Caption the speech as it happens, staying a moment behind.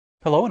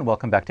Hello and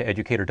welcome back to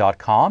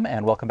Educator.com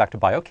and welcome back to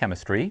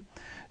Biochemistry.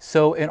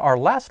 So in our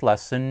last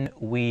lesson,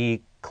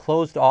 we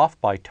closed off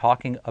by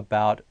talking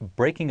about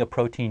breaking a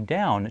protein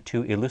down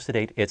to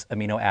elucidate its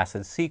amino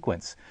acid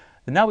sequence.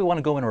 And now we want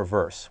to go in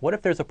reverse. What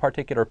if there's a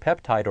particular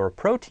peptide or a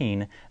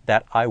protein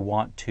that I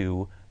want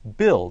to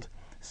build?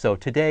 So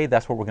today,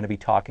 that's what we're going to be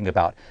talking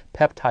about,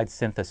 peptide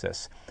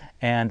synthesis.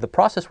 And the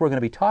process we're going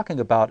to be talking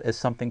about is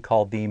something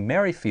called the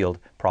Merrifield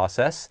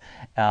process,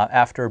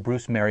 after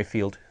Bruce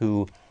Merrifield,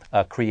 who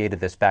created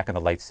this back in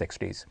the late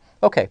 60s.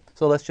 Okay,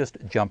 so let's just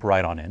jump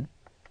right on in.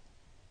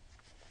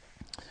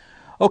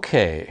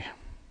 Okay,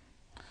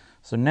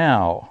 so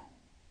now,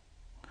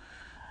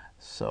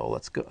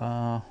 let's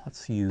go.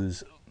 Let's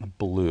use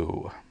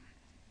blue.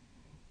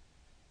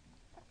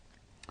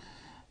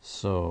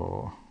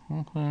 So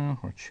okay,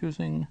 we're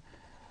choosing.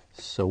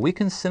 So we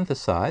can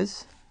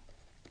synthesize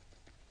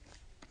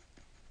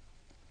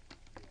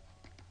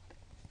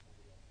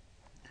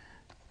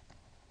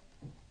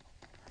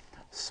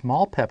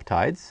small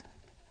peptides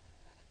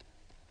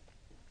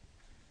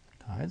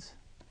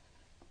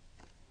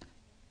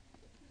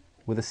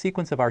with a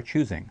sequence of our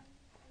choosing.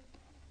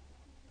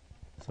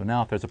 So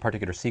now if there's a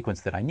particular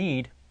sequence that I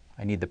need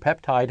the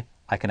peptide,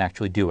 I can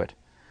actually do it.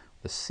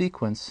 The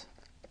sequence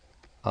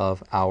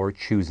of our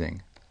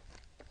choosing.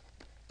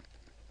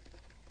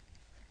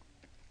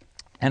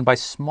 And by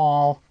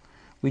small,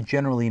 we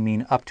generally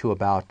mean up to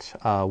about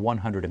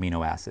 100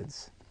 amino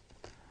acids.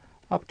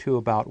 Up to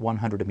about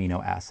 100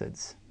 amino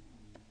acids.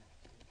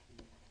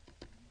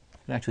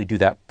 Can actually do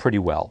that pretty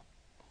well.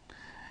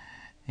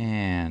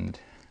 And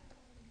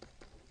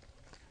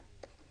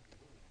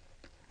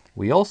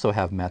we also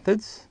have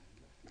methods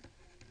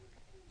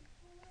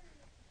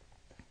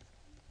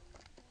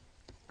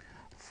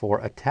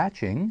for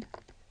attaching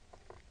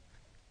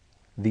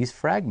these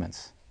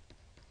fragments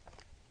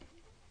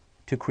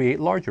to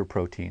create larger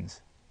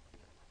proteins.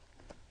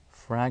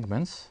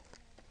 Fragments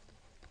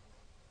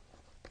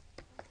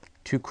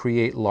to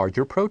create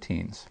larger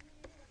proteins.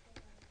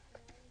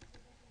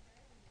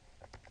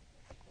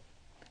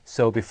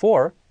 So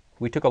before,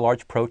 we took a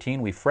large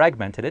protein, we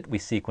fragmented it, we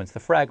sequenced the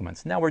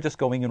fragments. Now we're just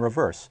going in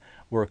reverse.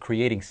 We're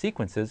creating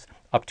sequences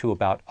up to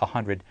about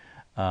 100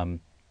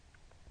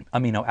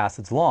 amino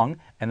acids long,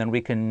 and then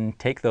we can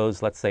take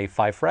those, let's say,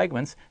 5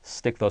 fragments,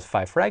 stick those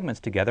 5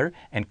 fragments together,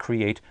 and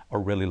create a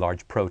really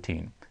large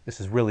protein. This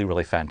is really,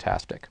 really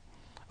fantastic.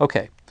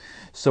 Okay,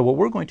 so what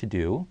we're going to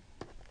do,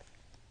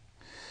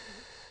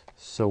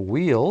 so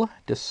we'll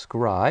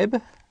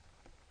describe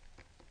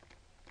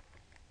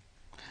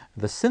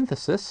the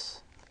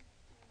synthesis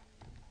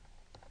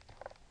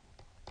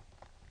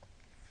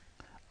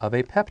of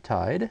a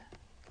peptide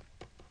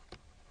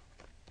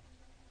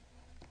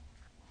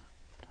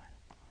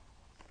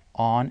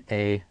on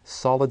a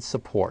solid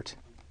support.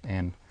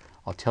 And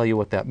I'll tell you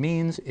what that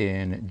means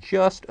in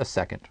just a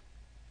second.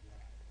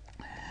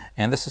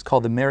 And this is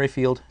called the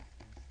Merrifield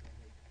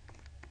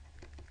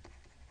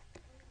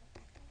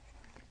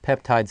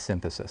peptide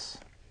synthesis.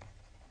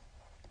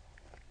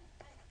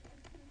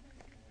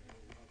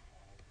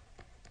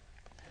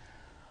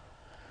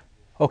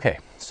 Okay,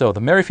 so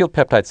the Merrifield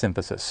peptide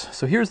synthesis.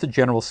 So here's the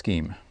general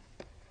scheme.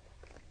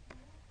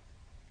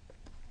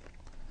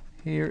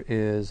 Here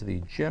is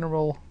the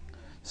general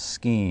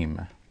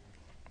scheme.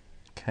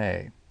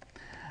 Okay.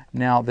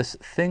 Now this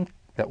thing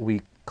that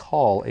we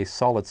call a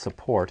solid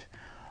support,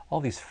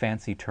 all these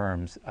fancy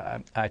terms,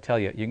 I tell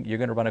you, you're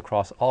going to run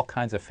across all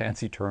kinds of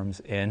fancy terms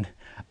in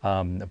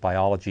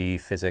biology,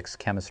 physics,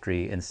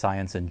 chemistry, and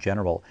science in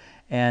general.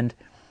 And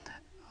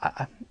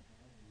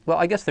well,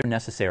 I guess they're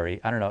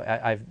necessary. I don't know.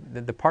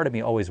 The part of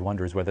me always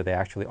wonders whether they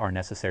actually are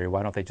necessary.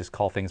 Why don't they just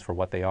call things for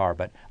what they are?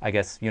 But I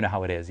guess you know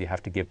how it is. You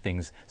have to give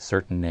things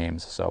certain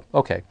names. So,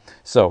 okay.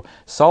 So,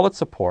 solid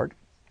support,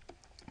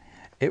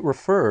 it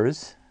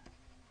refers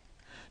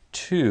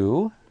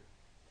to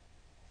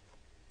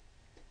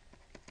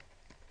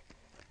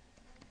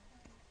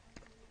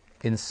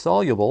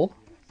insoluble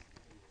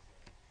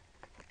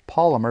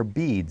polymer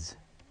beads.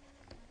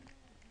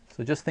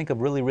 So just think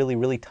of really, really,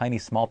 really tiny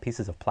small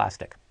pieces of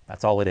plastic.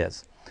 That's all it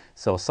is.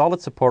 So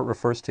solid support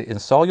refers to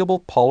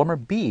insoluble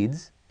polymer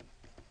beads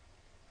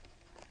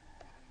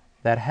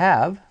that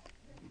have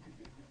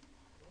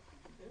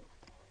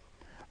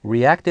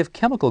reactive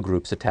chemical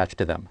groups attached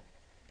to them.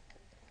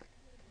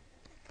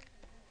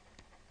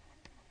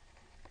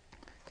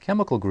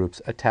 Chemical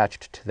groups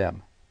attached to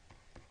them.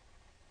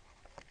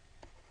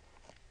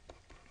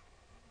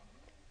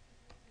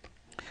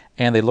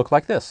 And they look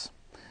like this.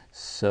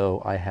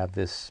 So I have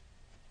this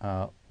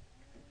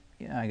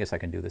yeah, I guess I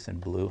can do this in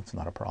blue. It's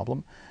not a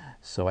problem.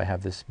 So I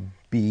have this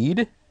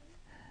bead,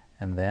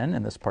 and then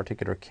in this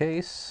particular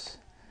case,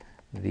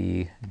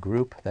 the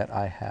group that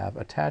I have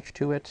attached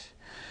to it,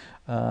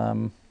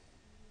 yeah,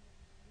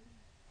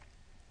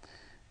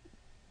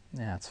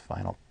 it's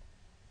fine.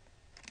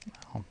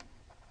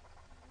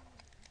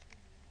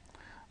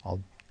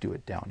 I'll do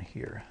it down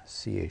here,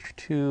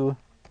 CH2Cl.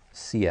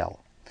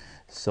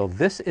 So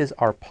this is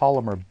our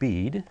polymer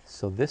bead.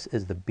 So this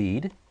is the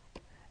bead.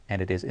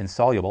 and it is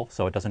insoluble,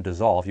 so it doesn't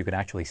dissolve. You can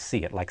actually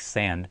see it like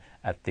sand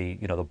at the,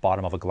 the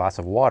bottom of a glass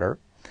of water.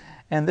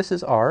 And this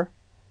is our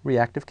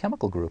reactive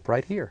chemical group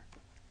right here.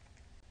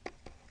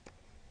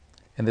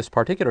 In this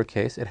particular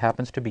case, it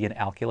happens to be an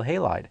alkyl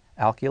halide.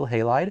 Alkyl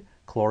halide,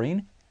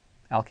 chlorine,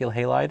 alkyl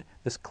halide,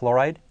 this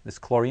chloride, this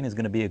chlorine is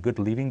going to be a good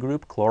leaving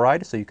group,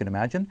 chloride, so you can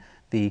imagine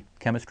the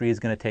chemistry is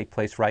going to take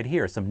place right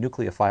here. Some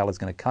nucleophile is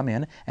going to come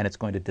in and it's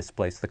going to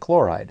displace the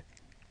chloride.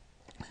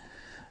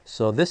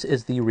 So this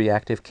is the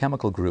reactive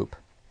chemical group.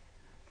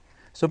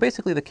 So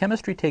basically the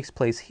chemistry takes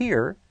place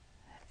here,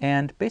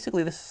 and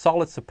basically this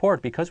solid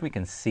support, because we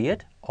can see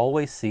it,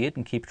 always see it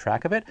and keep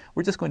track of it,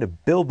 we're just going to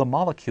build the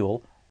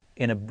molecule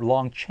in a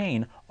long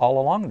chain all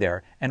along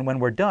there. And when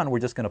we're done, we're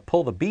just going to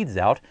pull the beads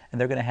out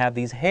and they're going to have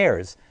these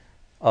hairs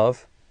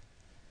of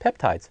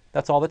peptides.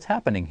 That's all that's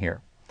happening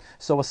here.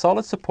 So a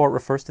solid support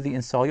refers to the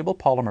insoluble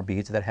polymer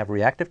beads that have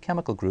reactive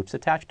chemical groups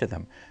attached to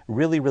them.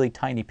 Really, really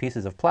tiny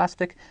pieces of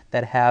plastic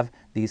that have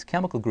these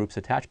chemical groups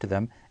attached to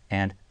them,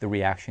 and the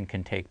reaction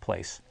can take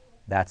place.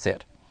 That's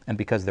it. And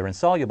because they're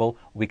insoluble,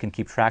 we can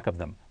keep track of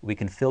them. We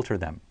can filter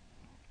them.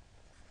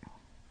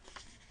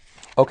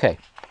 Okay.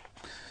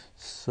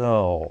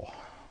 So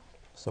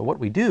what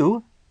we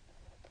do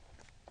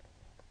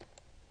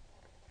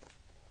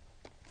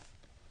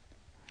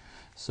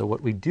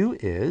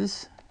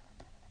is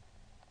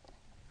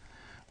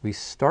we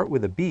start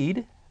with a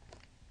bead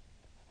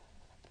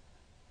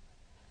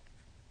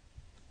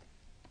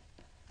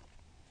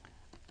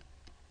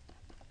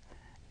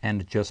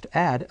and just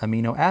add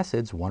amino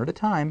acids one at a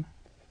time,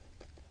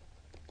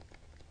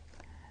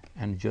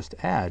 and just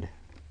add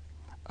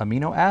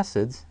amino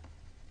acids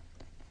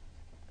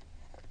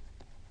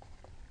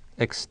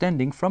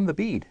extending from the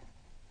bead.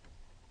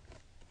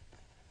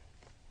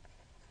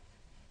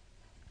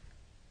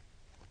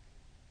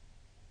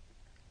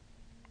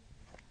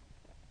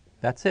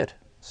 That's it.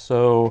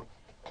 So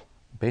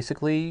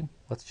basically,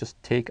 let's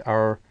just take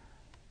our,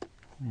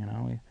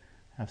 we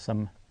have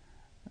some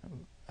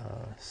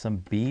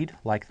bead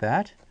like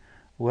that.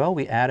 Well,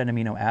 we add an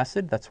amino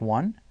acid, that's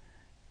one.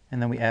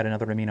 And then we add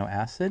another amino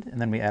acid, and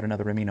then we add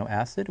another amino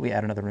acid, we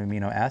add another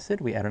amino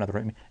acid, we add another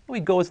amino. We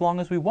go as long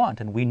as we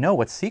want, and we know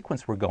what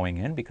sequence we're going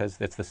in because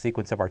it's the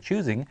sequence of our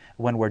choosing.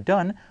 When we're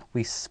done,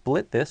 we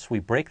split this, we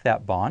break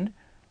that bond.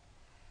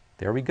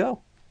 There we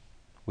go.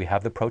 We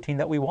have the protein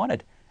that we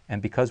wanted.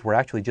 And because we're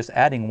actually just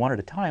adding one at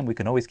a time, we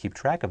can always keep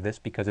track of this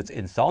because it's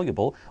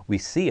insoluble. We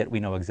see it,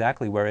 we know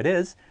exactly where it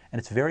is, and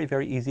it's very,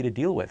 very easy to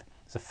deal with.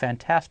 It's a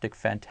fantastic,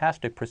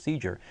 fantastic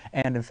procedure.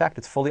 And in fact,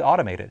 it's fully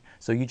automated.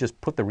 So you just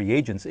put the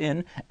reagents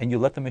in and you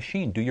let the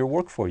machine do your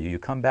work for you. You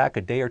come back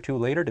a day or two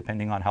later,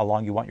 depending on how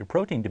long you want your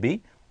protein to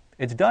be.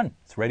 It's done.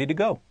 It's ready to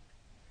go.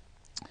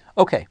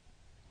 Okay.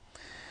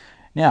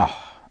 Now,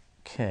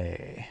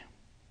 okay.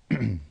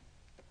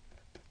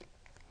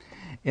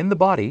 In the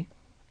body,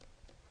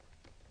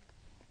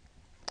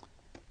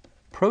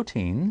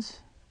 proteins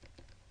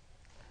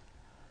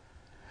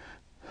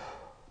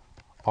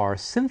are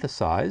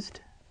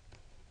synthesized.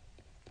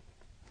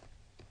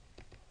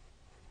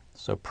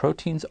 So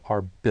proteins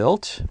are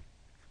built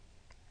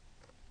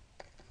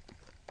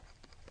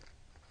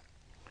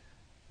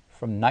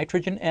from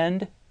nitrogen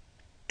end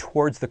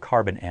towards the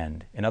carbon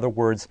end. In other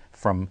words,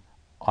 on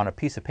a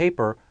piece of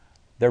paper,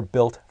 they're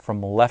built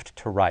from left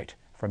to right,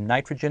 from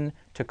nitrogen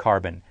to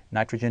carbon,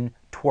 nitrogen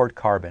toward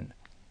carbon.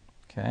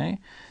 Okay?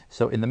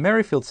 So in the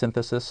Merrifield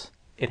synthesis,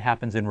 it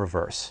happens in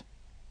reverse.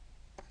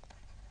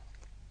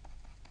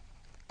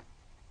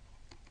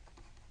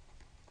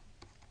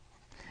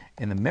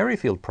 In the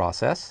Merrifield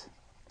process,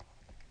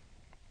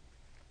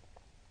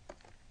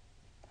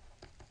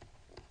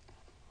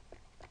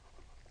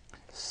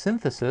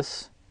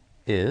 synthesis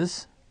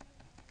is,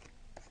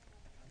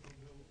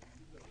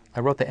 I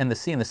wrote the N and the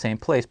C in the same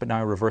place, but now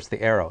I reverse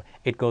the arrow.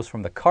 It goes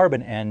from the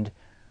carbon end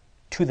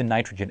to the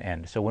nitrogen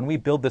end. So when we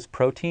build this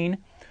protein,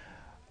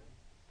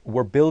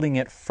 we're building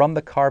it from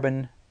the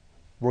carbon,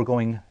 we're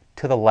going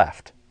to the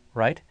left,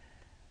 right?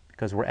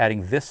 Because we're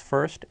adding this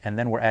first, and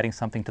then we're adding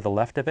something to the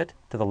left of it,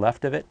 to the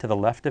left of it, to the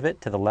left of it,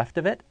 to the left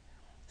of it.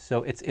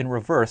 So it's in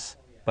reverse,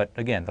 but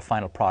again, the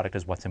final product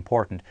is what's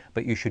important.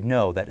 But you should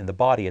know that in the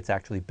body, it's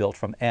actually built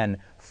from N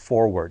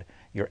forward.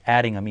 You're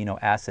adding amino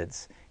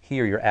acids.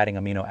 Here, you're adding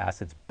amino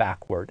acids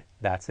backward.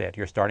 That's it.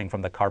 You're starting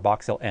from the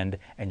carboxyl end,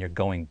 and you're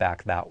going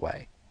back that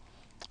way.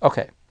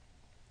 Okay.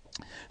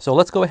 So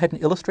let's go ahead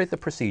and illustrate the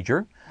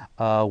procedure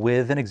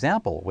with an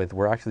example.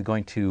 We're actually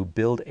going to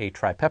build a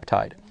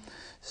tripeptide.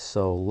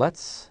 So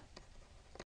let's